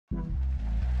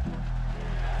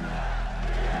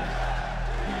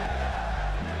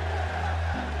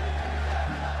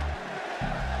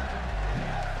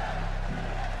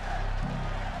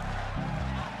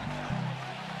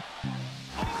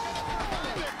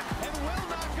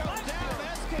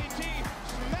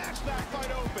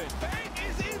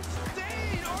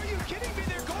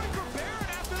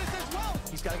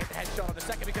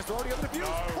views.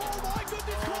 Oh my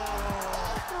goodness,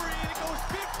 all three, and it goes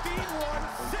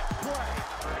 15-1, set play.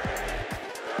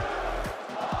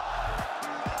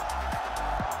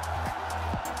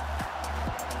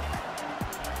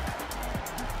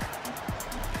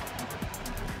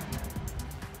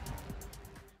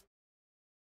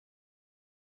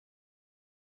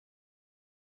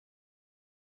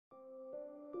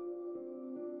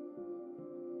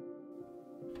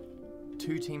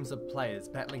 Two teams of players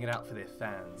battling it out for their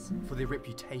fans, for their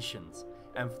reputations,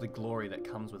 and for the glory that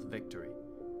comes with victory.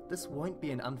 This won't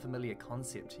be an unfamiliar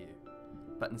concept to you,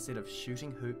 but instead of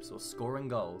shooting hoops or scoring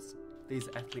goals, these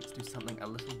athletes do something a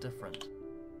little different.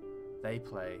 They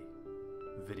play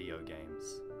video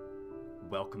games.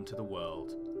 Welcome to the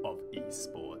world of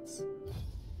esports.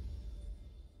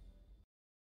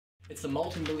 It's a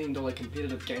multi-million-dollar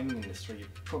competitive gaming industry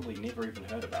you've probably never even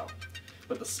heard about.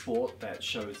 But the sport that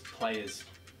shows players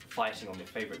fighting on their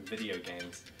favourite video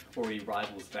games already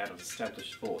rivals that of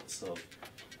established sports of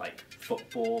like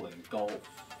football and golf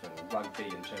and rugby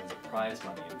in terms of prize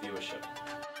money and viewership.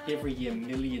 Every year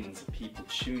millions of people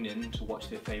tune in to watch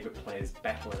their favourite players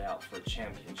battle it out for a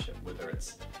championship, whether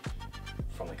it's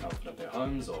from the comfort of their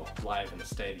homes or live in a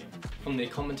stadium. From their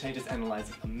commentators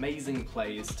analysing amazing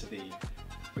plays to the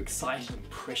exciting and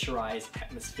pressurised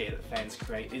atmosphere that fans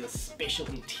create, there's a special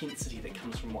intensity that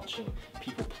comes from watching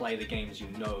people play the games you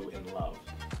know and love.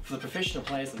 For the professional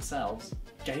players themselves,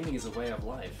 gaming is a way of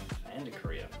life and a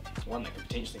career, one that could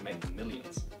potentially make them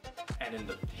millions. And in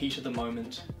the heat of the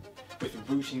moment, with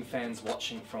rooting fans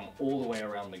watching from all the way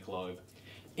around the globe,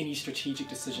 any strategic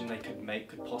decision they could make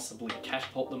could possibly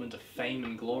catapult them into fame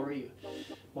and glory,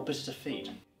 or bitter defeat.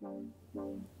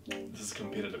 This is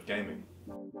competitive gaming.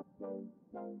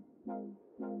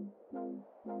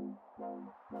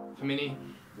 For many,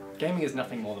 gaming is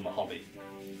nothing more than a hobby,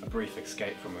 a brief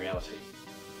escape from reality.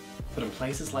 But in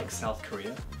places like South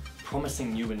Korea,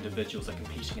 promising new individuals are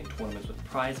competing in tournaments with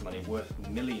prize money worth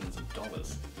millions of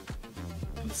dollars.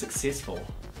 For the successful,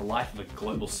 the life of a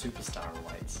global superstar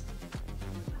awaits.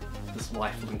 This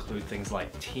life will include things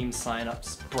like team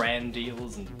sign-ups, brand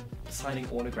deals, and signing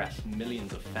autographs for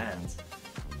millions of fans.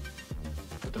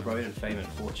 But the road to fame and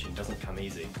fortune doesn't come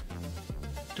easy.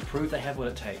 To prove they have what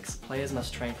it takes, players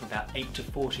must train for about 8 to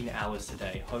 14 hours a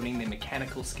day, honing their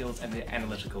mechanical skills and their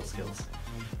analytical skills.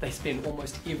 They spend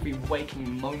almost every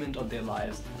waking moment of their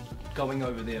lives going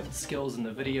over their skills in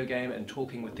the video game and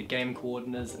talking with the game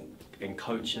coordinators and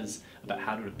coaches about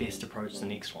how to best approach the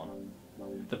next one.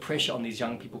 The pressure on these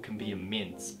young people can be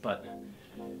immense, but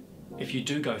if you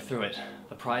do go through it,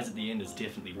 the prize at the end is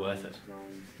definitely worth it.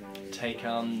 Take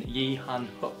Yi Han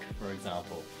Hook, for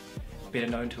example, better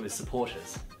known to his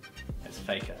supporters as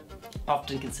Faker.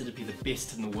 Often considered to be the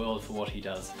best in the world for what he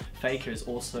does, Faker is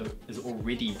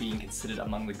already being considered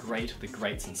among the great of the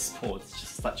greats in sports,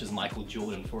 just such as Michael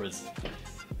Jordan for his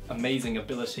amazing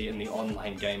ability in the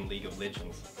online game League of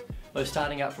Legends. Though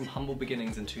starting out from humble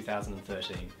beginnings in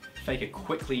 2013, Faker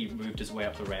quickly moved his way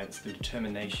up the ranks through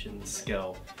determination,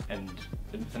 skill, and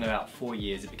within about 4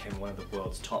 years he became one of the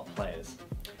world's top players.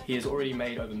 He has already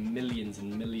made over millions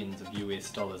and millions of US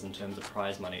dollars in terms of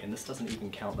prize money, and this doesn't even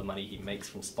count the money he makes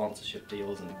from sponsorship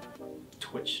deals and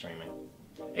Twitch streaming.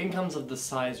 Incomes of this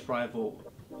size rival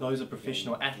those of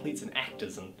professional athletes and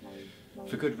actors, and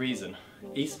for good reason.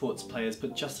 Esports players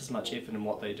put just as much effort in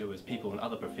what they do as people in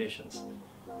other professions.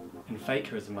 And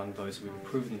Faker is among those who have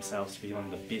proven themselves to be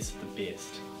among the best of the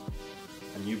best.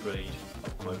 A new breed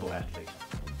of global athlete.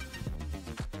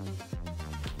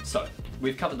 So,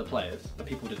 we've covered the players, the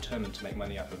people determined to make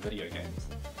money out of video games.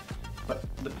 But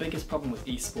the biggest problem with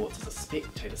esports as a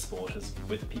spectator sport is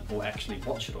whether people actually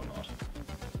watch it or not.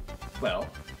 Well,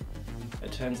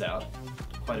 it turns out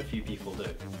quite a few people do.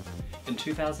 In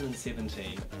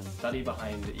 2017, a study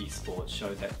behind esports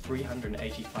showed that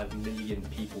 385 million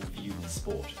people viewed the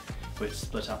sport, which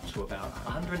split up to about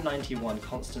 191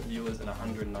 constant viewers and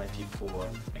 194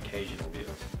 occasional viewers.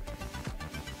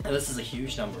 Now this is a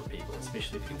huge number of people,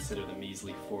 especially if you consider the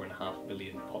measly 4.5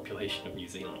 million population of New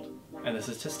Zealand. And the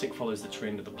statistic follows the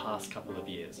trend of the past couple of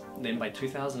years. Then by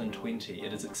 2020,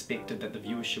 it is expected that the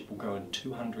viewership will grow in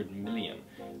 200 million,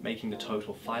 making the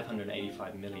total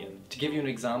 585 million. To give you an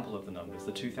example of the numbers,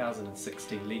 the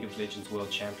 2016 League of Legends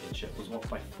World Championship was watched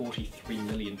by 43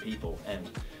 million people and,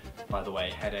 by the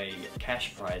way, had a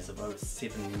cash prize of over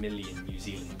 7 million New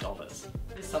Zealand dollars.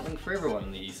 There's something for everyone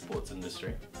in the esports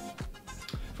industry.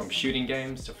 From shooting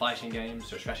games, to fighting games,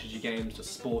 to strategy games, to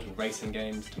sport and racing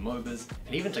games, to MOBAs,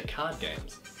 and even to card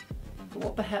games. But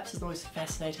what perhaps is the most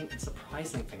fascinating and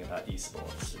surprising thing about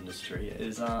esports industry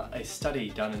is a study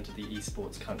done into the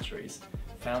esports countries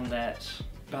found that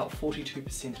about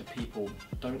 42% of people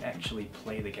don't actually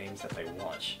play the games that they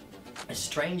watch. As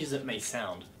strange as it may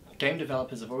sound, game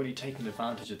developers have already taken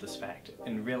advantage of this fact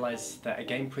and realised that a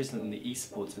game present in the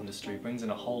esports industry brings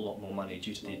in a whole lot more money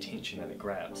due to the attention that it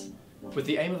grabs. With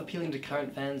the aim of appealing to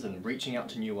current fans and reaching out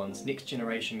to new ones, next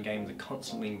generation games are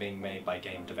constantly being made by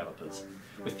game developers,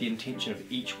 with the intention of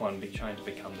each one trying to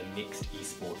become the next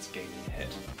esports gaming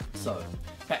hit. So,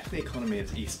 back to the economy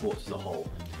of esports as a whole.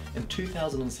 In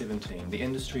 2017, the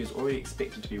industry is already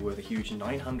expected to be worth a huge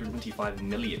 $925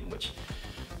 million, which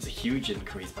is a huge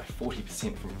increase by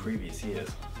 40% from previous years.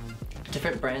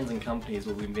 Different brands and companies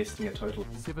will be investing a total of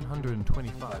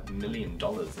 $725 million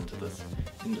into this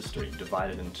industry,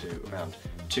 divided into around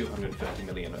 $250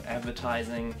 million on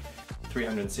advertising,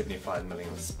 $375 million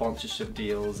on sponsorship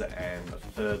deals, and a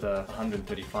further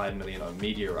 $135 million on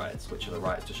media rights, which are the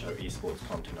rights to show esports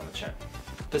content on the channel.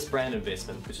 This brand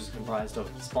investment, which is comprised of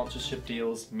sponsorship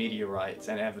deals, media rights,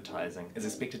 and advertising, is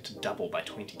expected to double by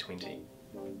 2020.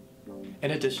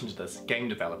 In addition to this, game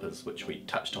developers, which we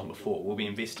touched on before, will be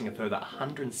investing a further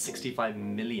 $165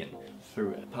 million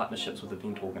through partnerships with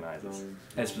event organisers.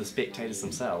 As for the spectators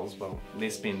themselves, well, their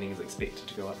spending is expected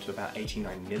to go up to about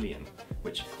 $89 million,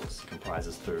 which of course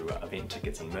comprises through event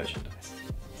tickets and merchandise.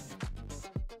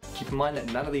 Keep in mind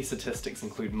that none of these statistics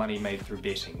include money made through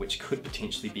betting, which could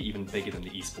potentially be even bigger than the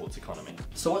esports economy.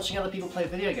 So watching other people play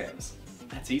video games,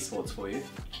 that's esports for you.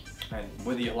 And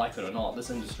whether you like it or not, this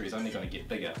industry is only going to get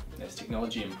bigger. As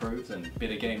technology improves and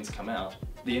better games come out,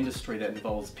 the industry that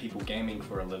involves people gaming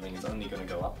for a living is only going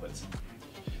to go upwards.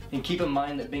 And keep in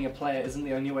mind that being a player isn't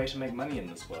the only way to make money in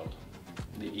this world.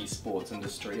 The esports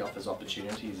industry offers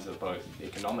opportunities both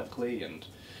economically and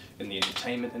in the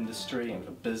entertainment industry and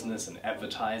for business and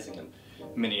advertising and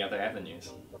many other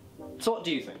avenues. So what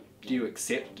do you think? Do you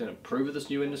accept and approve of this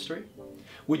new industry?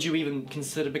 Would you even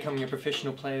consider becoming a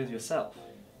professional player yourself?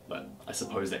 But I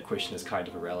suppose that question is kind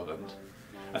of irrelevant.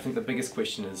 I think the biggest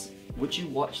question is, would you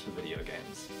watch the video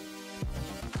games?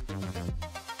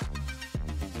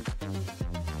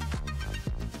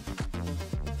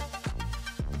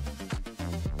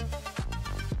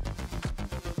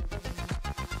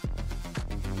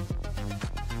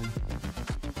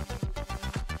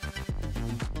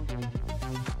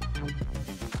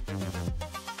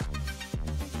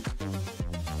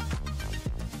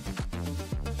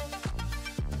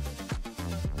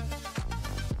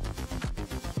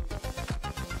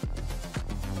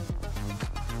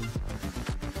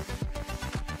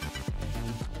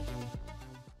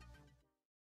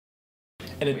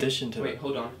 In addition to Wait,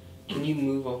 hold on. Can you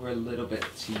move over a little bit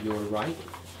to your right?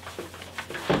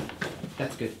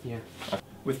 That's good, yeah.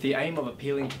 With the aim of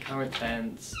appealing to current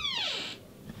fans